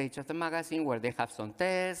of the pages of the magazine where they have some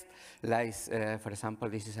tests. Like, for example,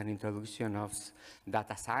 this is an introduction of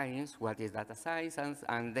data science. What is data science?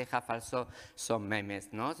 And they have also some memes,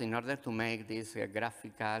 in order to make this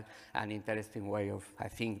graphical and interesting way of, I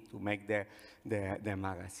think, to make the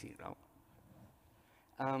magazine.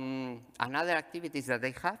 Another activities that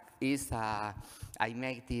they have is I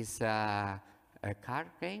make this card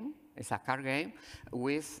game. It's a card game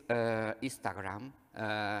with Instagram.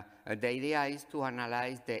 The idea is to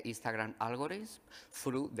analyze the Instagram algorithm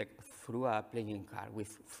through a playing card,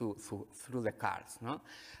 through the cards. No?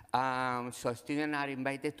 So students are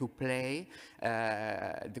invited to play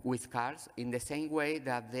with cards in the same way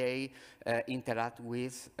that they interact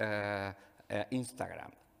with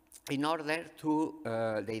Instagram. In order to,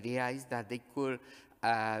 the idea is that they could,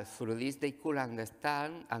 through this, they could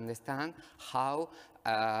understand how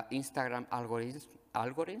Instagram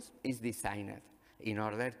algorithms is designed in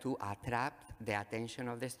order to attract the attention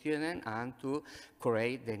of the student and to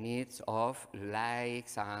create the needs of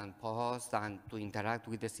likes and posts and to interact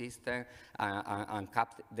with the system and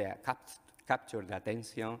capture the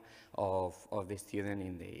attention of the student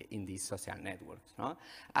in these social networks. No?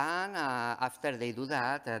 And after they do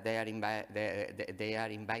that, they are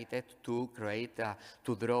invited to create,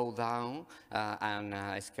 to draw down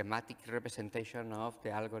a schematic representation of the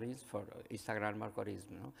algorithms for Instagram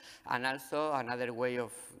algorithm. No? And also another way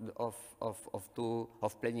of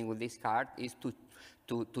playing with this card is to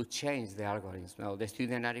change the algorithms. Now, the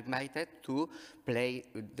students are invited to play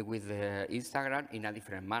with the Instagram in a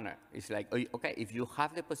different manner. It's like, okay, if you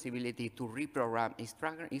have the possibility to reprogram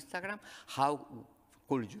Instagram, how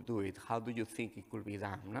could you do it? How do you think it could be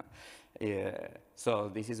done? No? So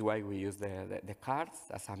this is why we use the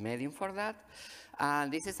cards as a medium for that.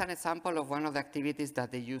 And this is an example of one of the activities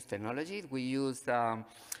that they use technology. We use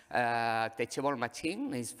Teachable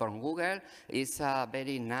Machine. It's from Google. It's a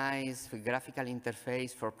very nice graphical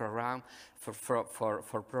interface for program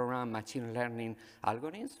machine learning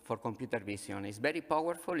algorithms for computer vision. It's very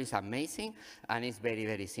powerful. It's amazing, and it's very,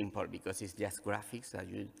 very simple because it's just graphics that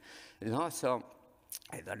you know. So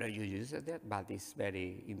I don't know if you use it yet, but it's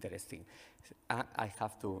very interesting. I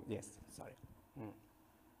have to, yes, sorry.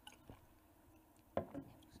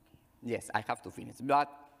 Yes, I have to finish. But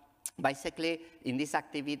basically, in these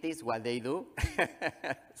activities, what they do,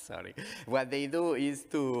 sorry, what they do is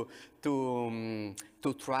to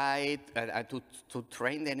try to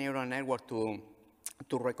train the neural network to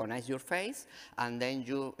recognize your face, and then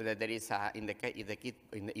there is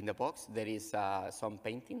in the box there is some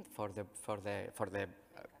painting for the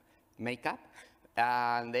makeup,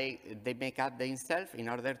 and they make up themselves in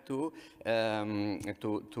order to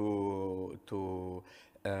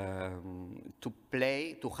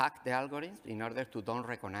hack the algorithms in order to don't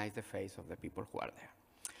recognize the face of the people who are there.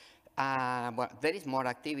 Well, there is more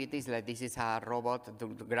activities, like this is a robot, the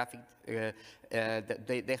graphic,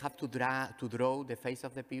 they have to draw the face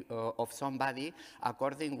of somebody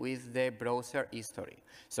according with the browser history.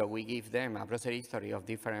 So we give them a browser history of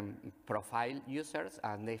different profile users,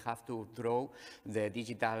 and they have to draw the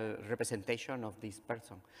digital representation of this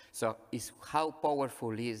person. So it's how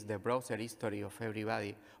powerful is the browser history of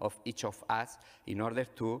everybody, of each of us, in order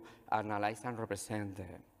to analyze and represent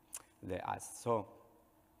the us. So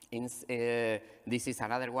this is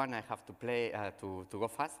another one I have to play to go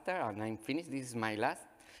faster, and I'm finished. This is my last.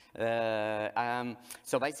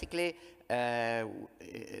 So basically,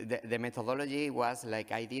 the methodology was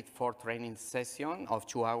like I did 4 training sessions of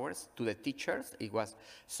 2 hours to the teachers. It was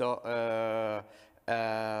so,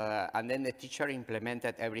 and then the teacher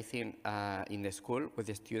implemented everything in the school with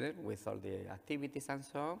the student, with all the activities and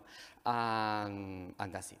so on,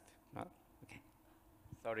 and that's it. No? Okay.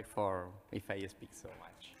 Sorry for if I speak so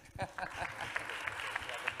much.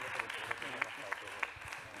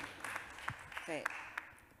 Okay.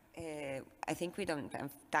 I think we don't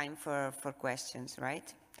have time for questions,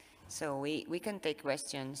 right? So we can take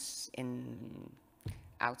questions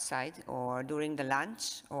outside or during the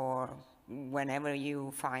lunch or whenever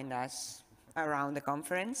you find us around the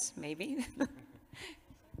conference, maybe.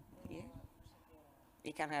 Yeah.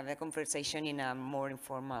 We can have a conversation in a more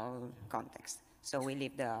informal context. So we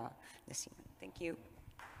leave the scene. Thank you.